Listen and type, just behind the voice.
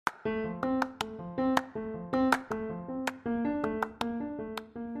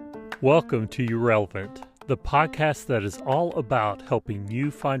Welcome to You Relevant, the podcast that is all about helping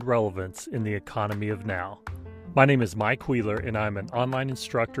you find relevance in the economy of now. My name is Mike Wheeler, and I'm an online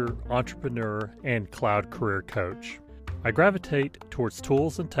instructor, entrepreneur, and cloud career coach. I gravitate towards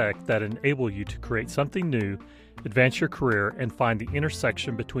tools and tech that enable you to create something new, advance your career, and find the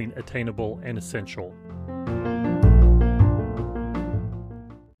intersection between attainable and essential.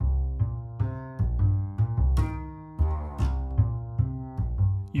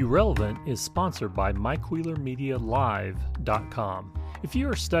 You Relevant is sponsored by MikeWheelerMediaLive.com. If you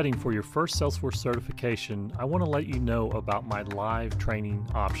are studying for your first Salesforce certification, I want to let you know about my live training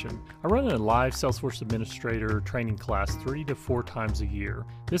option. I run a live Salesforce Administrator training class 3 to 4 times a year.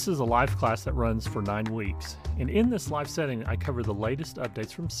 This is a live class that runs for 9 weeks. And in this live setting, I cover the latest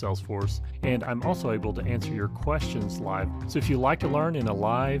updates from Salesforce, and I'm also able to answer your questions live. So if you like to learn in a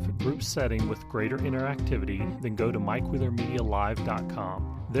live group setting with greater interactivity, then go to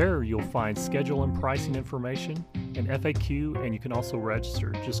MikeWheelerMediaLive.com. There you'll find schedule and pricing information, an FAQ, and you can also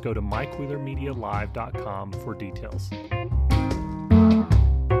register. Just go to MikeWheelerMediaLive.com for details.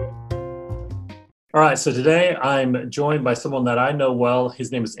 All right, so today I'm joined by someone that I know well.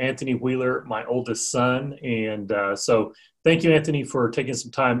 His name is Anthony Wheeler, my oldest son. And so thank you, Anthony, for taking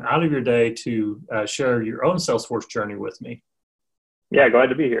some time out of your day to share your own Salesforce journey with me. Yeah, glad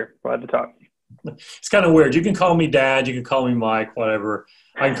to be here. Glad to talk. It's kind of weird. You can call me Dad, you can call me Mike, whatever.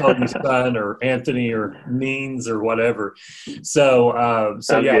 I can call you son or Anthony or Means or whatever. So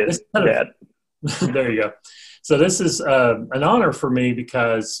yeah, this kind of, there you go. So this is an honor for me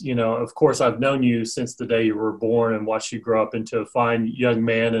because, you know, of course, I've known you since the day you were born and watched you grow up into a fine young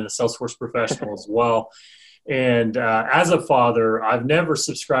man and a Salesforce professional as well. And as a father, I've never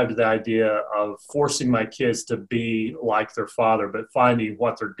subscribed to the idea of forcing my kids to be like their father, but finding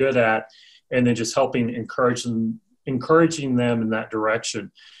what they're good at and then just helping encouraging them in that direction.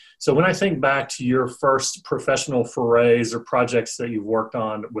 So when I think back to your first professional forays or projects that you've worked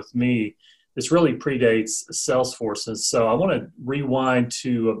on with me, this really predates Salesforce. And so I want to rewind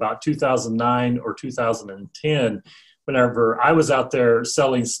to about 2009 or 2010, whenever I was out there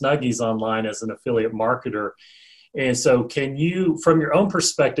selling Snuggies online as an affiliate marketer. And so can you, from your own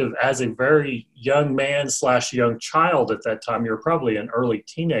perspective as a very young man / young child at that time, you're probably an early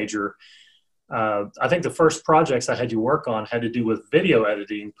teenager, I think the first projects I had you work on had to do with video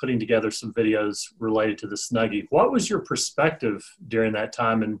editing, putting together some videos related to the Snuggie. What was your perspective during that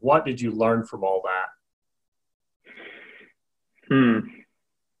time, and what did you learn from all that? I'm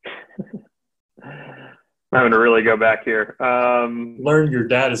having to really go back here. Learn your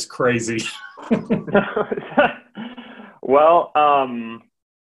dad is crazy. Well,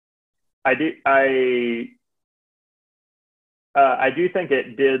 I do think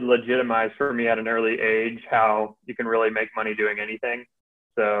it did legitimize for me at an early age how you can really make money doing anything.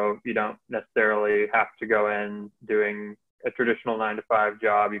 So you don't necessarily have to go in doing a traditional 9-to-5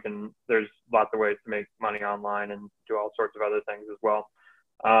 job. There's lots of ways to make money online and do all sorts of other things as well.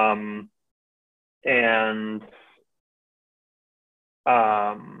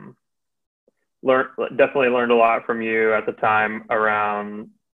 Definitely learned a lot from you at the time around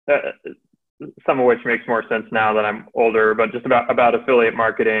some of which makes more sense now that I'm older, but just about affiliate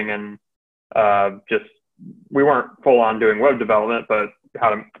marketing and we weren't full on doing web development, but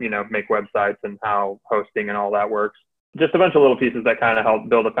how to, make websites and how hosting and all that works. Just a bunch of little pieces that kind of help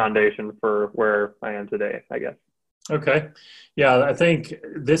build a foundation for where I am today, I guess. Okay. Yeah, I think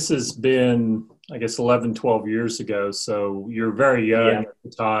this has been, 11, 12 years ago. So you're very young at the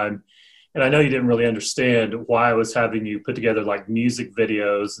time. And I know you didn't really understand why I was having you put together like music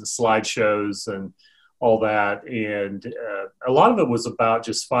videos and slideshows and all that. And a lot of it was about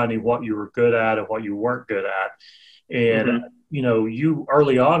just finding what you were good at and what you weren't good at. And, you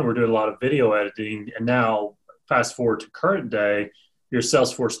early on were doing a lot of video editing, and now fast forward to current day, you're a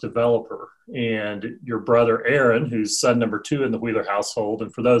Salesforce developer, and your brother Aaron, who's son number 2 in the Wheeler household.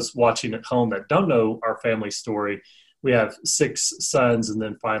 And for those watching at home that don't know our family story, we have 6 sons and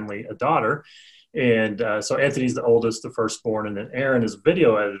then finally a daughter. And so Anthony's the oldest, the firstborn, and then Aaron is a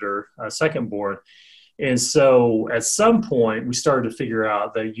video editor, secondborn. And so at some point, we started to figure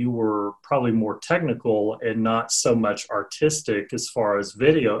out that you were probably more technical and not so much artistic as far as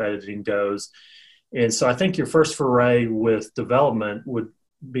video editing goes. And so I think your first foray with development would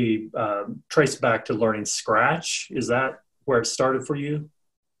be traced back to learning Scratch. Is that where it started for you?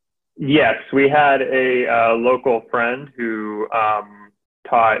 Yes, we had a local friend who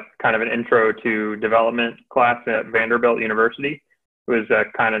taught kind of an intro to development class at Vanderbilt University. Who was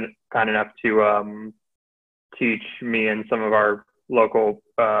kind enough to teach me and some of our local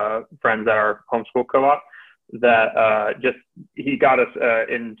friends at our homeschool co-op that he got us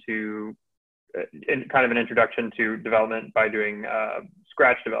into in kind of an introduction to development by doing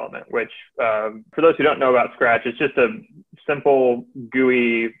Scratch development, which for those who don't know about Scratch, it's just a simple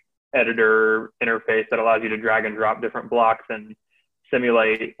GUI editor interface that allows you to drag and drop different blocks and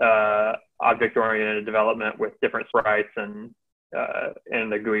simulate object-oriented development with different sprites and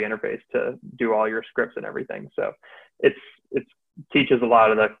the GUI interface to do all your scripts and everything. So it teaches a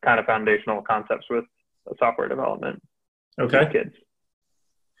lot of the kind of foundational concepts with software development. Okay. For kids.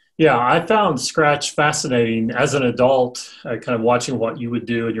 Yeah, I found Scratch fascinating as an adult, kind of watching what you would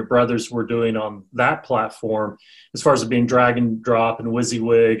do and your brothers were doing on that platform, as far as it being drag and drop and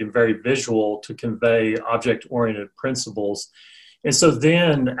WYSIWYG and very visual to convey object-oriented principles. And so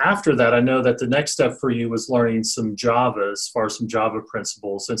then after that, I know that the next step for you was learning some Java, as far as some Java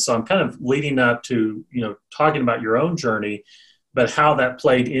principles. And so I'm kind of leading up to, talking about your own journey, but how that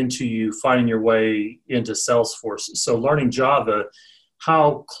played into you finding your way into Salesforce. So learning Java,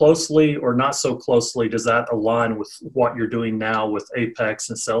 how closely or not so closely does that align with what you're doing now with Apex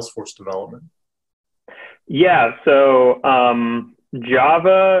and Salesforce development? Yeah, so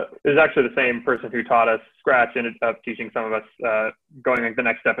Java is actually the same person who taught us Scratch, ended up teaching some of us, going like the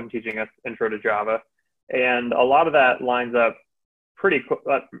next step and teaching us Intro to Java. And a lot of that lines up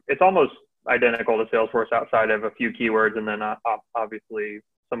it's almost identical to Salesforce outside of a few keywords and then obviously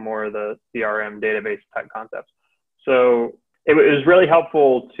some more of the CRM database type concepts. So it was really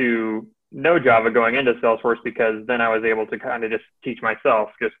helpful to know Java going into Salesforce, because then I was able to kind of just teach myself,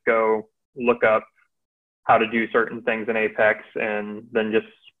 just go look up how to do certain things in Apex, and then just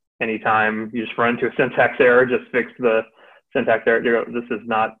anytime you just run into a syntax error, just fix the syntax error. You go, this is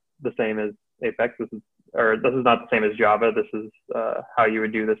not the same as Apex. This is not the same as Java. This is how you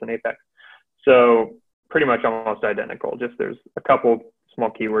would do this in Apex. So pretty much almost identical. Just there's a couple small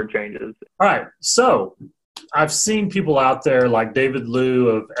keyword changes. All right. So I've seen people out there like David Liu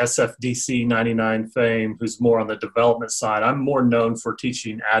of SFDC 99 fame, who's more on the development side. I'm more known for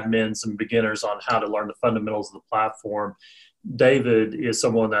teaching admins and beginners on how to learn the fundamentals of the platform. David is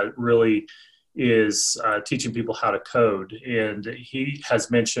someone that really is teaching people how to code. And he has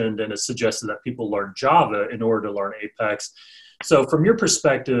mentioned and has suggested that people learn Java in order to learn Apex. So from your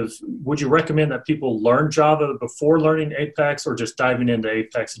perspective, would you recommend that people learn Java before learning Apex, or just diving into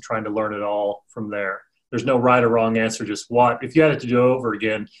Apex and trying to learn it all from there? There's no right or wrong answer, just what. If you had it to do over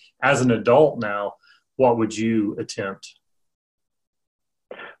again as an adult now, what would you attempt?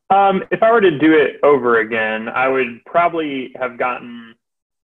 If I were to do it over again, I would probably have gotten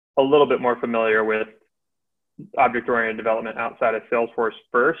a little bit more familiar with object-oriented development outside of Salesforce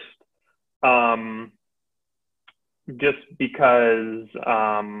first, just because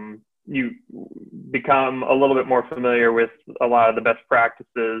you become a little bit more familiar with a lot of the best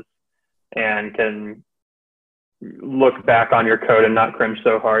practices and can look back on your code and not cringe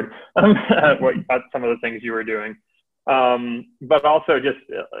so hard at some of the things you were doing. But also just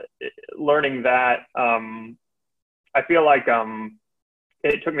learning that, I feel like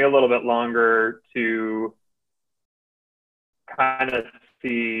it took me a little bit longer to kind of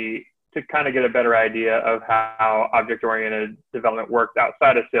get a better idea of how object-oriented development worked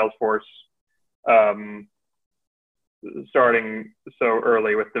outside of Salesforce, starting so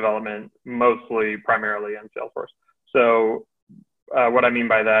early with development, primarily in Salesforce. So what I mean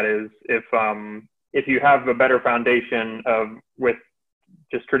by that is if you have a better foundation with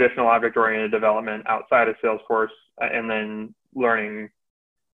just traditional object-oriented development outside of Salesforce, and then learning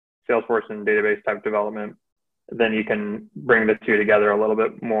Salesforce and database type development, then you can bring the two together a little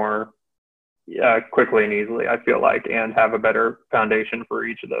bit more quickly and easily, I feel like, and have a better foundation for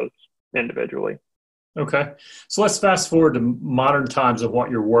each of those individually. Okay. So let's fast forward to modern times of what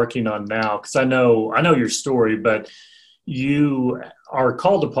you're working on now, because I know your story, but you are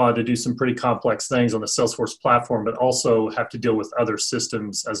called upon to do some pretty complex things on the Salesforce platform, but also have to deal with other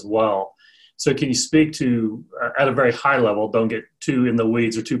systems as well. So can you speak to, at a very high level, don't get too in the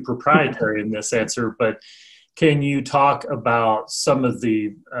weeds or too proprietary in this answer, but can you talk about some of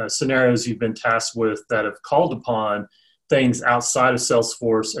the scenarios you've been tasked with that have called upon things outside of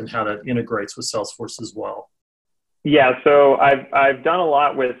Salesforce and how that integrates with Salesforce as well? Yeah, so I've done a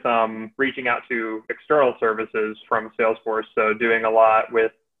lot with reaching out to external services from Salesforce. So doing a lot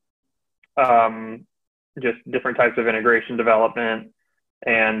with just different types of integration development.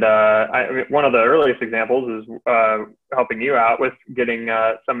 And one of the earliest examples is helping you out with getting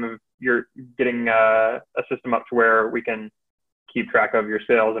a system up to where we can keep track of your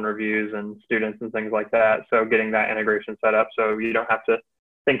sales and reviews and students and things like that. So getting that integration set up so you don't have to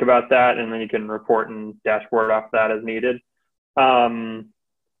think about that, and then you can report and dashboard off that as needed. And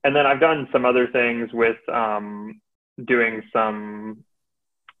then I've done some other things with doing some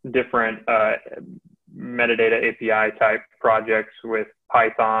different metadata API type projects with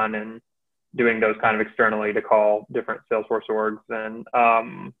Python and doing those kind of externally to call different Salesforce orgs. And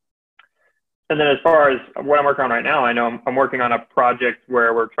then as far as what I'm working on right now, I know I'm working on a project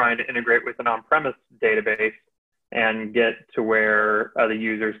where we're trying to integrate with an on-premise database and get to where the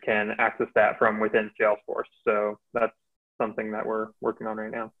users can access that from within Salesforce. So that's something that we're working on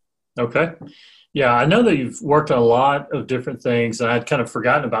right now. Okay. Yeah, I know that you've worked on a lot of different things, and I'd kind of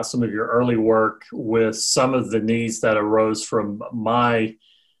forgotten about some of your early work with some of the needs that arose from my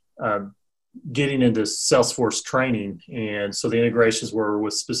getting into Salesforce training. And so the integrations were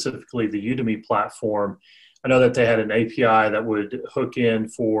with specifically the Udemy platform. I know that they had an API that would hook in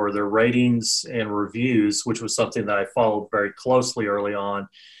for their ratings and reviews, which was something that I followed very closely early on.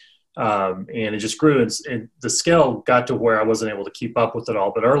 And it just grew, and the scale got to where I wasn't able to keep up with it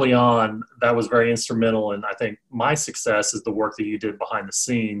all. But early on, that was very instrumental. And I think my success is the work that you did behind the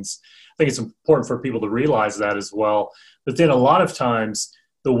scenes. I think it's important for people to realize that as well. But then a lot of times,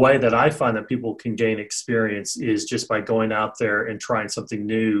 the way that I find that people can gain experience is just by going out there and trying something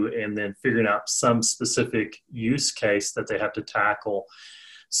new and then figuring out some specific use case that they have to tackle.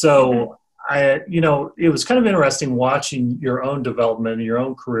 So it was kind of interesting watching your own development and your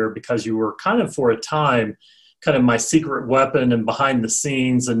own career, because you were kind of, for a time, kind of my secret weapon and behind the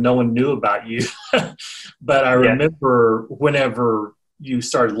scenes, and no one knew about you. But I remember whenever you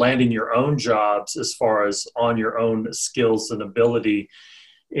started landing your own jobs as far as on your own skills and ability.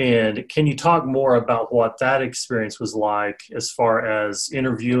 And can you talk more about what that experience was like as far as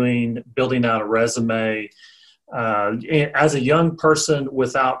interviewing, building out a resume, as a young person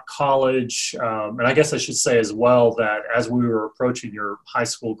without college? And I guess I should say as well that as we were approaching your high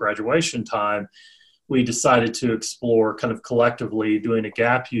school graduation time, we decided to explore kind of collectively doing a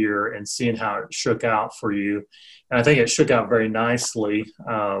gap year and seeing how it shook out for you. And I think it shook out very nicely.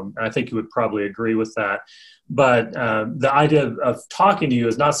 And I think you would probably agree with that. But the idea of talking to you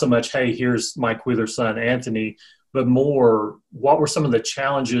is not so much, hey, here's Mike Wheeler's son, Anthony, but more, what were some of the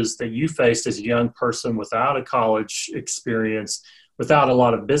challenges that you faced as a young person without a college experience, without a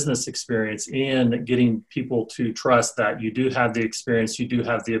lot of business experience, in getting people to trust that you do have the experience, you do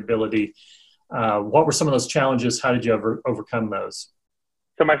have the ability. What were some of those challenges? How did you ever overcome those?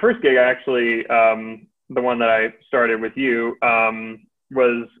 So my first gig, actually, the one that I started with you,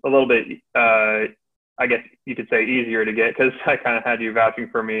 was a little bit, I guess you could say, easier to get, because I kind of had you vouching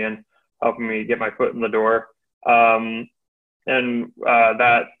for me and helping me get my foot in the door.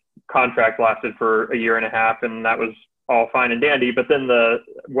 That contract lasted for a year and a half, and that was all fine and dandy. But then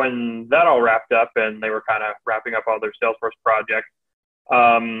when that all wrapped up and they were kind of wrapping up all their Salesforce projects,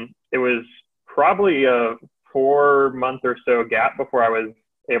 it was probably a 4-month or so gap before I was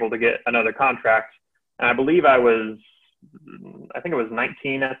able to get another contract. And I believe I think it was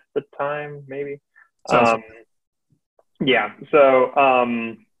 19 at the time, maybe. Yeah. So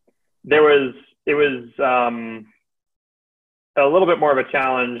it was a little bit more of a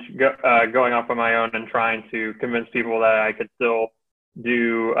challenge going off on my own and trying to convince people that I could still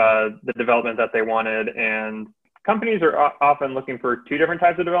do the development that they wanted. And companies are often looking for 2 different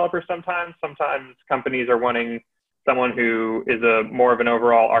types of developers sometimes. Sometimes companies are wanting someone who is more of an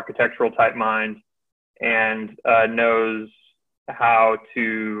overall architectural type mind and knows how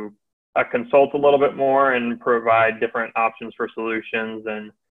to consult a little bit more and provide different options for solutions,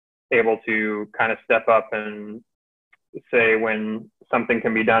 and able to kind of step up and say when something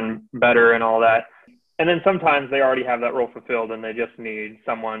can be done better and all that. And then sometimes they already have that role fulfilled and they just need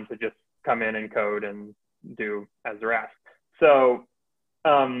someone to just come in and code and do as they're asked. So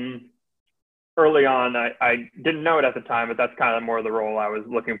early on, I didn't know it at the time, but that's kind of more the role I was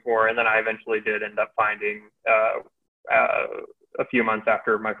looking for. And then I eventually did end up finding a few months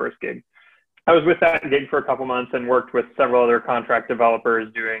after my first gig. I was with that gig for a couple months and worked with several other contract developers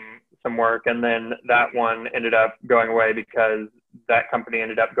doing some work. And then that one ended up going away because that company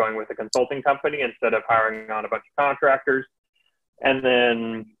ended up going with a consulting company instead of hiring on a bunch of contractors. And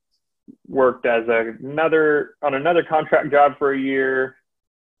then worked as another contract job for a year,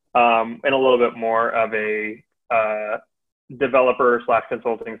 in a little bit more of a developer /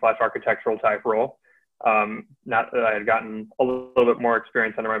 consulting / architectural type role. Not that I had gotten a little bit more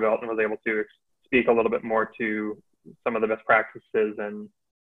experience under my belt and was able to speak a little bit more to some of the best practices and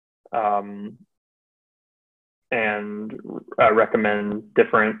recommend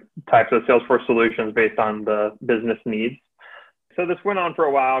different types of Salesforce solutions based on the business needs. So this went on for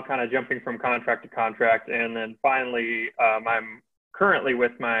a while, kind of jumping from contract to contract. And then finally, I'm currently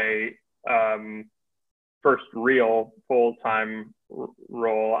with my first real full-time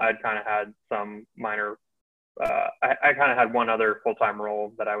role, I'd kind of had some minor, I kind of had one other full-time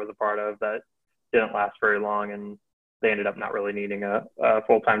role that I was a part of that didn't last very long, and they ended up not really needing a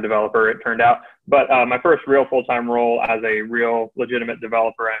full-time developer, it turned out. But my first real full-time role as a real legitimate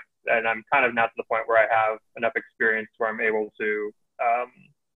developer, and I'm kind of now to the point where I have enough experience where I'm able to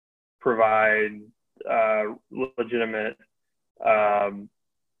provide legitimate,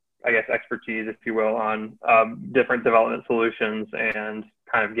 I guess, expertise, if you will, on different development solutions and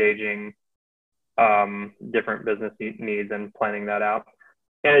kind of gauging different business needs and planning that out.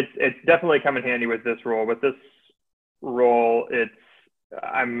 And it's definitely come in handy with this role. With this role,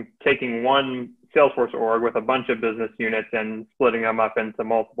 I'm taking one Salesforce org with a bunch of business units and splitting them up into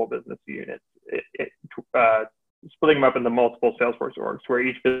multiple business units, splitting them up into multiple Salesforce orgs where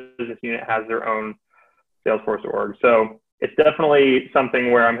each business unit has their own Salesforce org. So it's definitely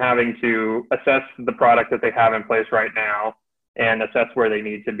something where I'm having to assess the product that they have in place right now and assess where they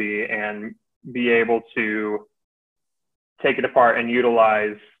need to be and be able to take it apart and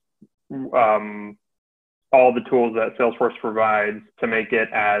utilize all the tools that Salesforce provides to make it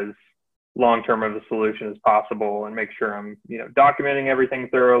as long-term of a solution as possible, and make sure I'm, documenting everything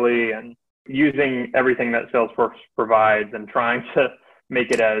thoroughly and using everything that Salesforce provides and trying to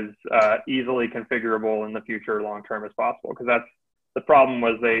make it as easily configurable in the future long-term as possible. Because that's the problem,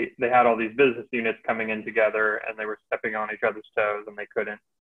 was they had all these business units coming in together and they were stepping on each other's toes, and they couldn't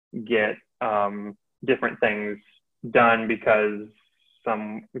get different things done because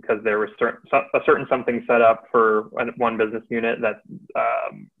there was a certain something set up for one business unit that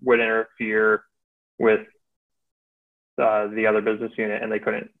would interfere with the other business unit, and they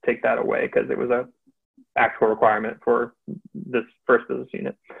couldn't take that away because it was a actual requirement for this first business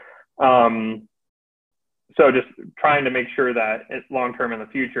unit. So just trying to make sure that it's long-term in the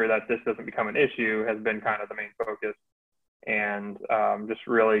future that this doesn't become an issue has been kind of the main focus, and just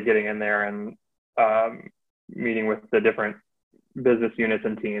really getting in there and meeting with the different business units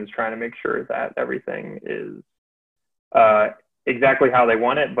and teams, trying to make sure that everything is exactly how they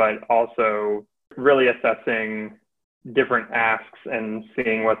want it, but also really assessing different asks and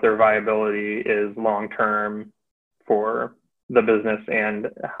seeing what their viability is long-term for the business and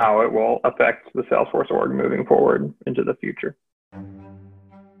how it will affect the Salesforce org moving forward into the future.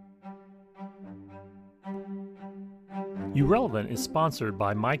 URelevant is sponsored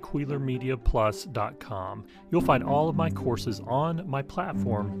by MikeWheelerMediaPlus.com. You'll find all of my courses on my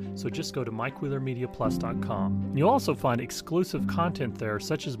platform, so just go to MikeWheelerMediaPlus.com. And you'll also find exclusive content there,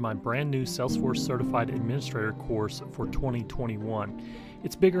 such as my brand new Salesforce Certified Administrator course for 2021.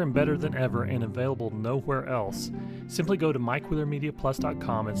 It's bigger and better than ever and available nowhere else. Simply go to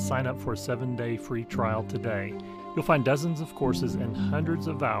MikeWheelerMediaPlus.com and sign up for a 7-day free trial today. You'll find dozens of courses and hundreds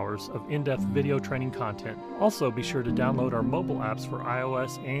of hours of in-depth video training content. Also, be sure to download our mobile apps for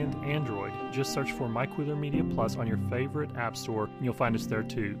iOS and Android. Just search for Mike Wheeler Media Plus on your favorite app store, and you'll find us there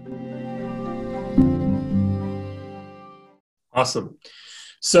too. Awesome.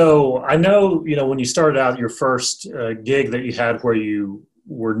 So I know, when you started out, your first gig that you had where you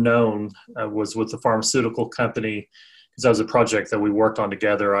were known was with the pharmaceutical company, because that was a project that we worked on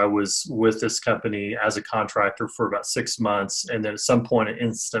together. I was with this company as a contractor for about 6 months. And then at some point, an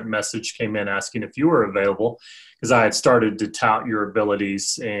instant message came in asking if you were available, because I had started to tout your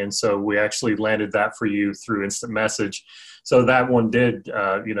abilities. And so we actually landed that for you through instant message. So that one did,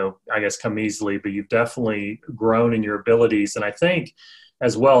 I guess come easily, but you've definitely grown in your abilities. And I think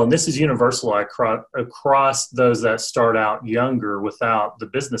as well, and this is universal across those that start out younger without the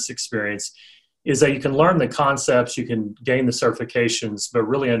business experience, is that you can learn the concepts, you can gain the certifications, but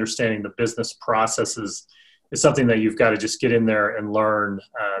really understanding the business processes is something that you've got to just get in there and learn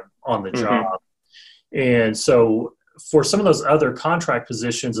on the job. And so for some of those other contract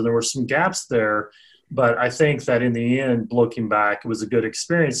positions, and there were some gaps there, but I think that in the end, looking back, it was a good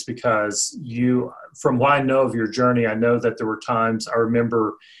experience because from what I know of your journey, I know that there were times, I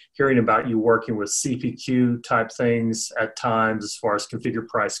remember hearing about you working with CPQ type things at times as far as configure,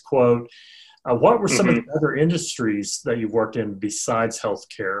 price, quote. What were some of the other industries that you've worked in besides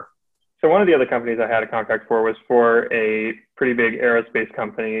healthcare? So one of the other companies I had a contract for was for a pretty big aerospace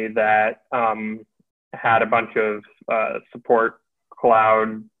company that had a bunch of support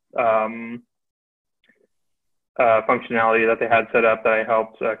cloud functionality that they had set up that I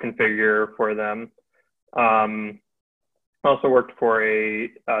helped configure for them. I also worked for a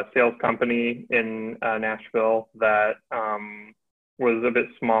sales company in Nashville that was a bit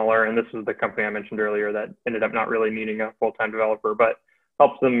smaller, and this is the company I mentioned earlier that ended up not really needing a full-time developer, but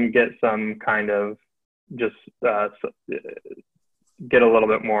helps them get some kind of just get a little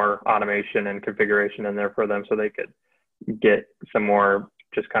bit more automation and configuration in there for them so they could get some more,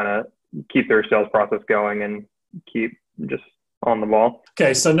 just kind of keep their sales process going and keep just on the ball.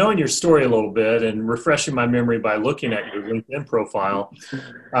 Okay, so knowing your story a little bit and refreshing my memory by looking at your LinkedIn profile,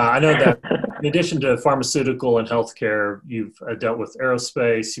 I know that in addition to pharmaceutical and healthcare, you've dealt with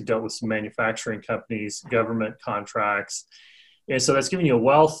aerospace, you've dealt with some manufacturing companies, government contracts. And so that's giving you a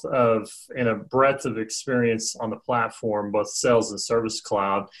wealth of and a breadth of experience on the platform, both sales and service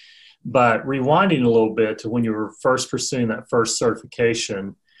cloud. But rewinding a little bit to when you were first pursuing that first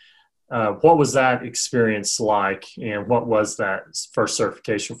certification, what was that experience like, and what was that first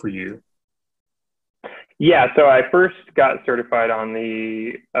certification for you? Yeah, so I first got certified on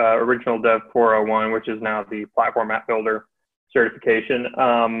the original Dev 401, which is now the Platform App Builder certification.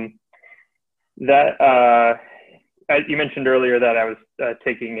 As you mentioned earlier that I was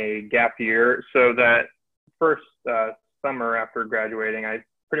taking a gap year. So that first summer after graduating, I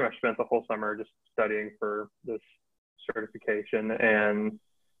pretty much spent the whole summer just studying for this certification and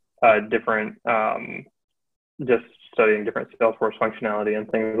just studying different Salesforce functionality and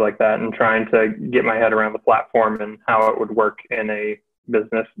things like that, and trying to get my head around the platform and how it would work in a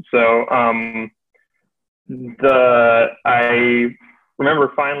business. So I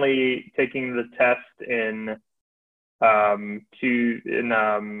remember finally taking the test in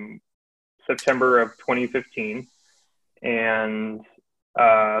September of 2015 and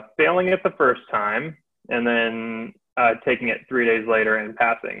failing it the first time, and then taking it 3 days later and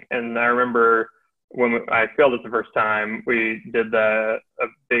passing. And I remember when I failed it the first time, we did a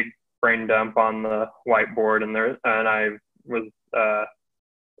big brain dump on the whiteboard, and I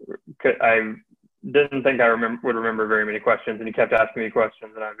didn't think I would remember very many questions, and he kept asking me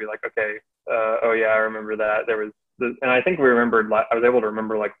questions, and I'd be like, okay, oh yeah, I remember that. And I think I was able to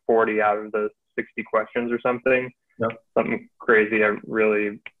remember like 40 out of the 60 questions or something. Yep. Something crazy. I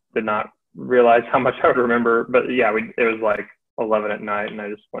really did not realize how much I would remember, but yeah, it was like 11 at night, and I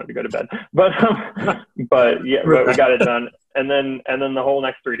just wanted to go to bed. But but we got it done. And then the whole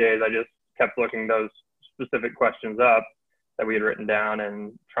next 3 days, I just kept looking those specific questions up that we had written down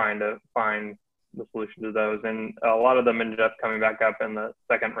and trying to find the solution to those. And a lot of them ended up coming back up in the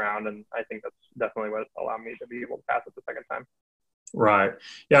second round, and I think that's definitely what allowed me to be able to pass it the second time. Right.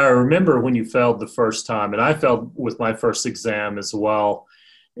 Yeah, I remember when you failed the first time, and I failed with my first exam as well.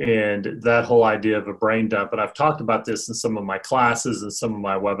 And that whole idea of a brain dump, and I've talked about this in some of my classes and some of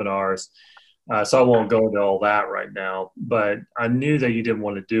my webinars, so I won't go into all that right now. But I knew that you didn't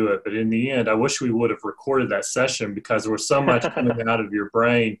want to do it. But in the end, I wish we would have recorded that session, because there was so much coming out of your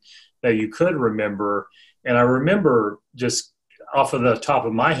brain that you could remember. And I remember just off of the top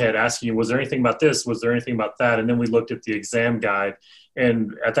of my head asking you, was there anything about this? Was there anything about that? And then we looked at the exam guide.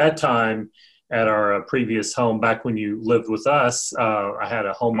 And at that time, at our previous home, back when you lived with us, I had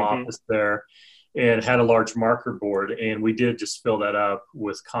a home office there and had a large marker board. And we did just fill that up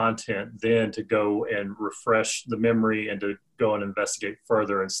with content then to go and refresh the memory and to go and investigate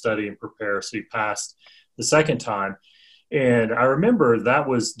further and study and prepare. So you passed the second time. And I remember that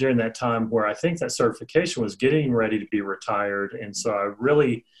was during that time where I think that certification was getting ready to be retired. And so I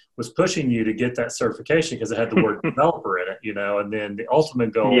really was pushing you to get that certification because it had the word developer in it, and then the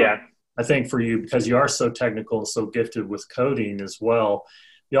ultimate goal, I think for you, because you are so technical and so gifted with coding as well,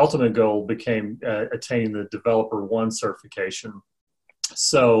 the ultimate goal became attaining the Developer One certification.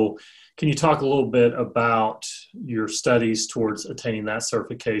 So can you talk a little bit about your studies towards attaining that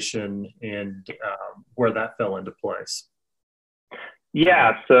certification and where that fell into place?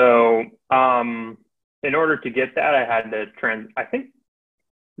 Yeah, so in order to get that, I had to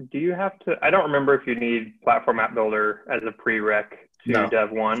do you have to, I don't remember if you need Platform App Builder as a prereq to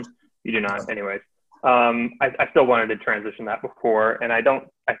Dev 1. You do not, anyways. I still wanted to transition that before, and I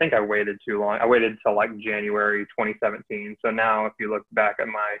think I waited too long. I waited till like January 2017. So now if you look back at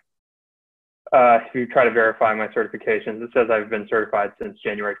if you try to verify my certifications, it says I've been certified since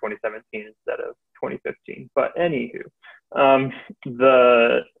January 2017 instead of 2015. But anywho,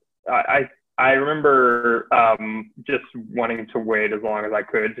 I remember just wanting to wait as long as I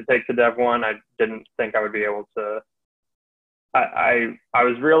could to take the Dev 1. I didn't think I would be able to. I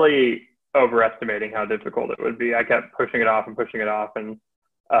was really overestimating how difficult it would be. I kept pushing it off, and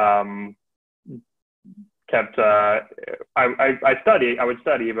kept. I would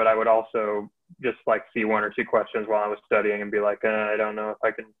study, but I would also just like see one or two questions while I was studying and be like, I don't know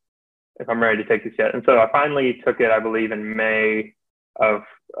if I'm ready to take this yet. And so I finally took it, I believe, in May of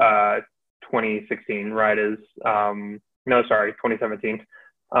 2016, right as 2017,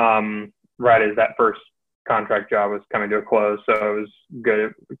 right as that first contract job was coming to a close. So it was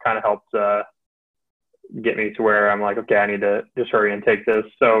good. It kind of helped get me to where I'm like, okay, I need to just hurry and take this.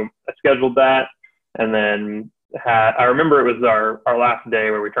 So I scheduled that, and then I remember it was our last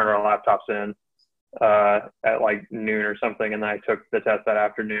day where we turned our laptops in at like noon or something, and then I took the test that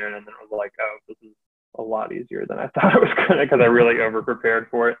afternoon, and then it was like, oh, this is a lot easier than I thought it was gonna, because I really over prepared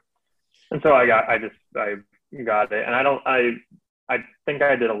for it. And so I got it, and I think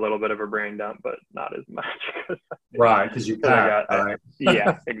I did a little bit of a brain dump, but not as much. Right, because you passed, right?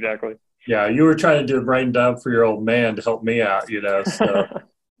 Yeah, exactly. Yeah, you were trying to do a brain dump for your old man to help me out, so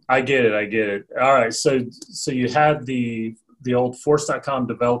I get it. All right, so you had the old Force.com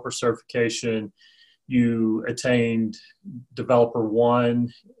developer certification. You attained Developer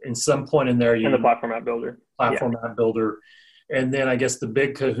 1. In some point in there, and the Platform App Builder. App Builder. And then I guess the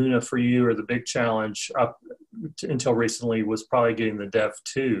big kahuna for you, or the big challenge up until recently, was probably getting the Dev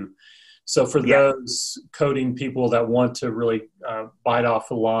 2. So for those coding people that want to really bite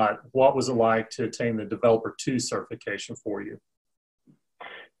off a lot, what was it like to attain the Developer 2 certification for you?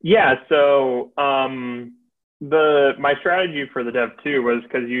 Yeah, so my strategy for the Dev 2 was,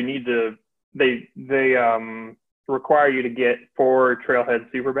 because you need to, they require you to get 4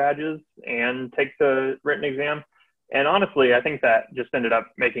 Trailhead super badges and take the written exam. And honestly, I think that just ended up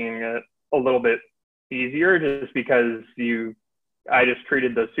making it a little bit easier, just because I just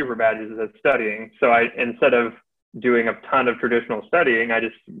treated those super badges as studying. So instead of doing a ton of traditional studying, I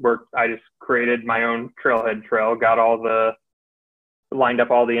just created my own Trailhead trail, lined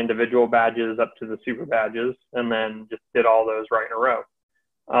up all the individual badges up to the super badges, and then just did all those right in a row.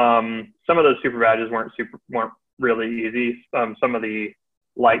 Some of those super badges weren't really easy. Some of the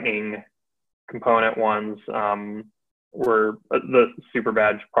Lightning component ones were the super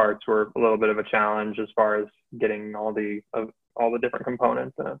badge parts were a little bit of a challenge, as far as getting all the different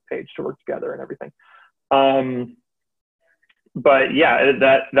components in a page to work together and everything. But yeah,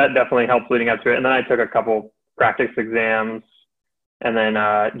 that definitely helped leading up to it. And then I took a couple practice exams, and then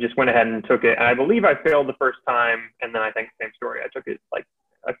just went ahead and took it. And I believe I failed the first time, and then I think same story. I took it like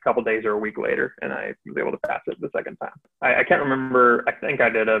a couple days or a week later, and I was able to pass it the second time. I can't remember. I think I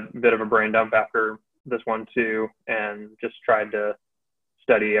did a bit of a brain dump after this one too, and just tried to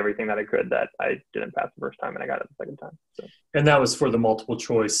study everything that I could that I didn't pass the first time, and I got it the second time. So. And that was for the multiple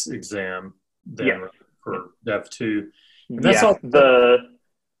choice exam then, yes. For Dev 2. And that's all.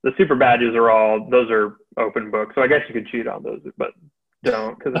 The super badges those are open book, so I guess you could cheat on those, but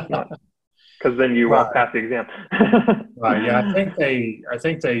don't, because it's not. Because then you won't pass the exam. Right. Yeah, I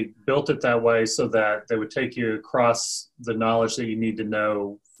think they built it that way so that they would take you across the knowledge that you need to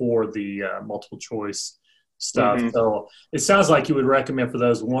know for the multiple choice stuff. Mm-hmm. So it sounds like you would recommend for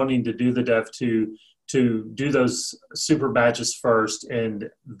those wanting to do the Dev 2 to do those super badges first, and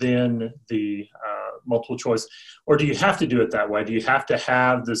then the multiple choice. Or do you have to do it that way? Do you have to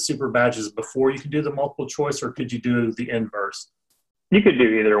have the super badges before you can do the multiple choice, or could you do the inverse? You could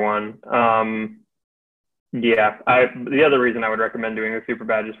do either one. The other reason I would recommend doing the super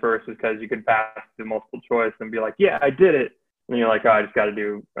badges first is because you could pass the multiple choice and be like, yeah, I did it. And you're like, oh, I just got to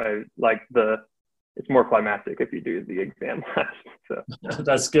do it's more climactic if you do the exam last. So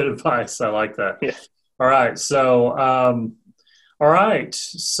that's good advice. I like that. Yeah. All right.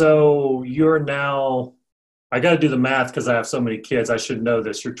 So you're now, I got to do the math because I have so many kids. I should know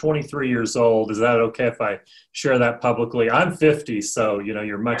this. You're 23 years old. Is that okay if I share that publicly? I'm 50, so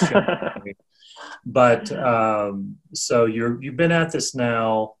you're much younger than me. But so you've been at this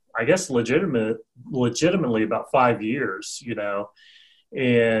now, I guess, legitimately about 5 years.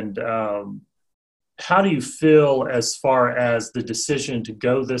 And how do you feel as far as the decision to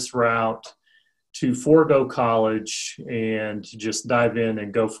go this route, to forego college, and to just dive in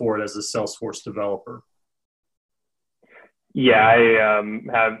and go for it as a Salesforce developer? Yeah, I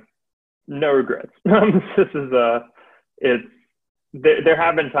have no regrets. There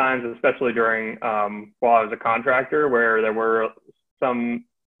have been times, especially during while I was a contractor, where there were some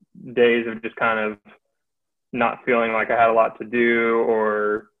days of just kind of not feeling like I had a lot to do,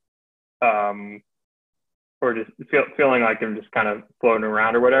 or just feeling like I'm just kind of floating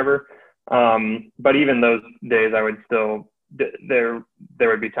around or whatever. But even those days, I would still there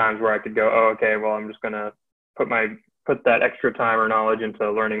would be times where I could go, oh, okay, well, I'm just gonna put that extra time or knowledge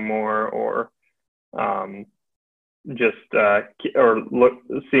into learning more, or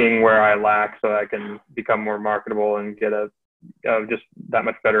seeing where I lack so I can become more marketable and get just that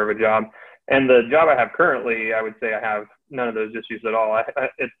much better of a job. And the job I have currently, I would say I have none of those issues at all.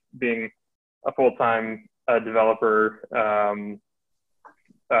 It's being a full-time developer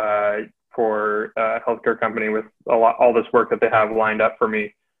for a healthcare company with all this work that they have lined up for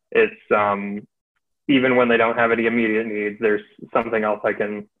me. It's even when they don't have any immediate needs, there's something else I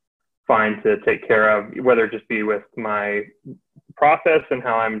can find to take care of, whether it just be with my process and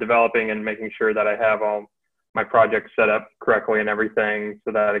how I'm developing and making sure that I have all my projects set up correctly and everything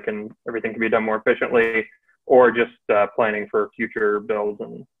so that everything can be done more efficiently, or just planning for future builds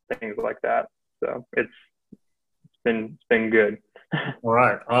and things like that. So it's been good. All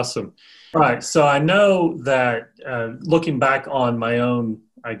right. Awesome. All right. So I know that looking back on my own,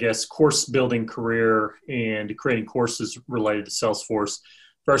 I guess, course building career and creating courses related to Salesforce,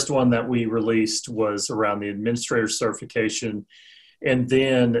 first one that we released was around the administrator certification. And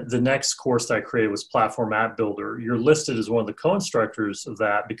then the next course that I created was Platform App Builder. You're listed as one of the co-instructors of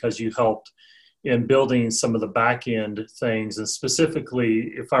that because you helped in building some of the back end things. And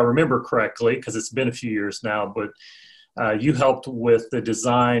specifically, if I remember correctly, because it's been a few years now, but you helped with the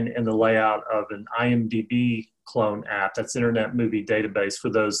design and the layout of an IMDb clone app. That's Internet Movie Database for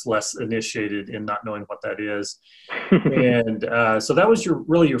those less initiated in not knowing what that is. And so that was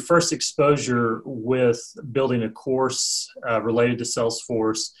really your first exposure with building a course related to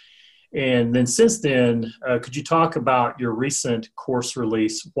Salesforce. And then since then, could you talk about your recent course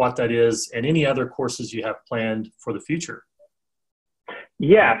release, what that is, and any other courses you have planned for the future?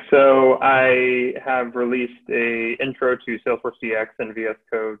 Yeah, so I have released a Intro to Salesforce DX and VS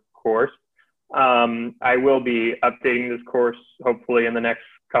Code course. I will be updating this course hopefully in the next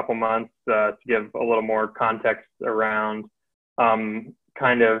couple months to give a little more context around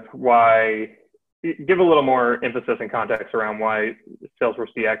kind of why, give a little more emphasis and context around why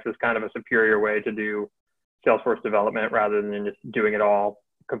Salesforce DX is kind of a superior way to do Salesforce development rather than just doing it all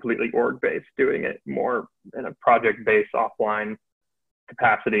completely org-based, doing it more in a project-based offline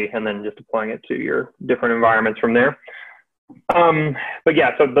capacity and then just deploying it to your different environments from there. But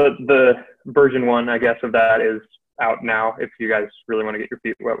yeah, so the version 1, I guess, of that is out now if you guys really want to get your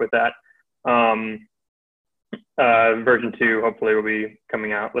feet wet with that. Version 2 hopefully will be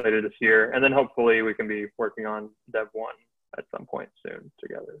coming out later this year, and then hopefully we can be working on Dev 1 at some point soon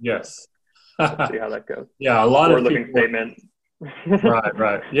together. Yes. Let's see how that goes. Yeah, a lot of looking statement.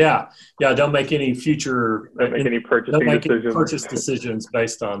 Right. Yeah. Don't make any purchase decisions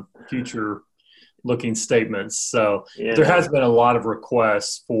based on future looking statements. So there has been a lot of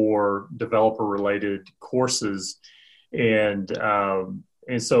requests for developer related courses, and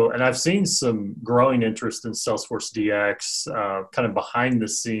I've seen some growing interest in Salesforce DX, kind of behind the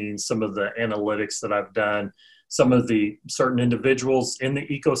scenes, some of the analytics that I've done, some of the certain individuals in the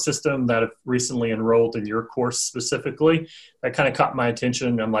ecosystem that have recently enrolled in your course specifically, that kind of caught my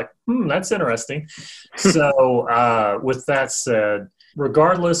attention. I'm like, that's interesting. So with that said,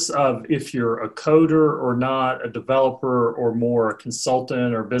 regardless of if you're a coder or not, a developer or more a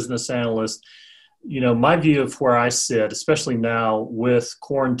consultant or business analyst, my view of where I sit, especially now with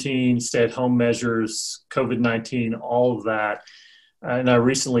quarantine, stay-at-home measures, COVID-19, all of that, and I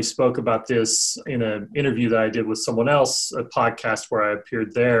recently spoke about this in an interview that I did with someone else, a podcast where I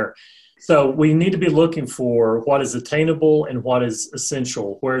appeared there. So we need to be looking for what is attainable and what is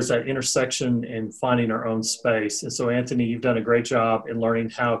essential. Where is that intersection in finding our own space? And so, Anthony, you've done a great job in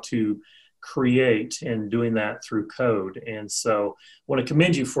learning how to create and doing that through code. And so I want to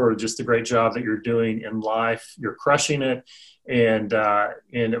commend you for just the great job that you're doing in life. You're crushing it. And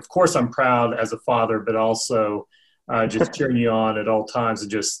of course, I'm proud as a father, but also just cheering you on at all times. And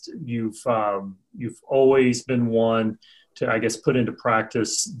just you've always been one to, I guess, put into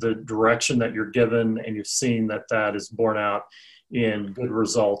practice the direction that you're given, and you've seen that is borne out in good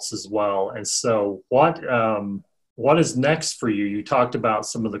results as well. And so what is next for you? You talked about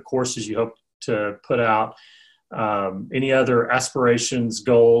some of the courses you hope to put out. Any other aspirations,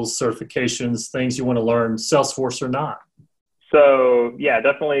 goals, certifications, things you want to learn, Salesforce or not? So yeah,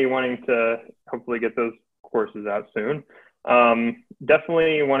 definitely wanting to hopefully get those courses out soon.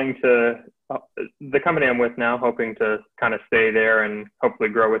 Definitely wanting to, the company I'm with now, hoping to kind of stay there and hopefully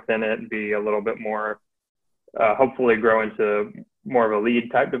grow within it and be a little bit more, hopefully grow into more of a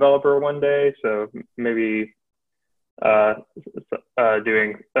lead type developer one day. So maybe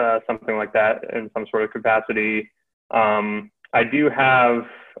doing something like that in some sort of capacity. I do have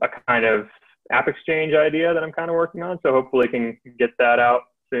a kind of app exchange idea that I'm kind of working on. So hopefully can get that out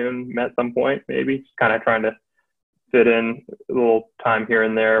soon at some point, maybe. Just kind of trying to fit in a little time here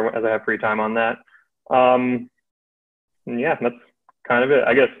and there as I have free time on that. And yeah, that's kind of it.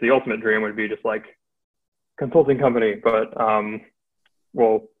 I guess the ultimate dream would be just like consulting company, but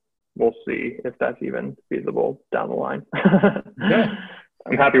we'll see if that's even feasible down the line. Okay.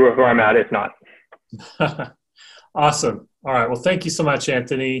 I'm happy with where I'm at, if not. Awesome. All right. Well, thank you so much,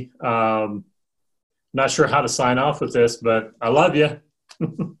 Anthony. Not sure how to sign off with this, but I love you.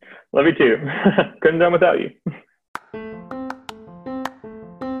 Love you too. Couldn't have done without you.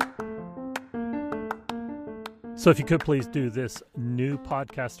 So if you could please do this new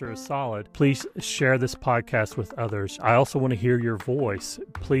podcaster a solid, please share this podcast with others. I also want to hear your voice.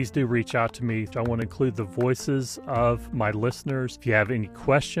 Please do reach out to me. I want to include the voices of my listeners. If you have any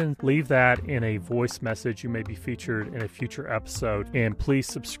questions, leave that in a voice message. You may be featured in a future episode. And please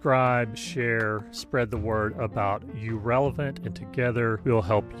subscribe, share, spread the word about You Relevant, and together we'll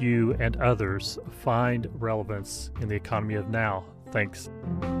help you and others find relevance in the economy of now. Thanks.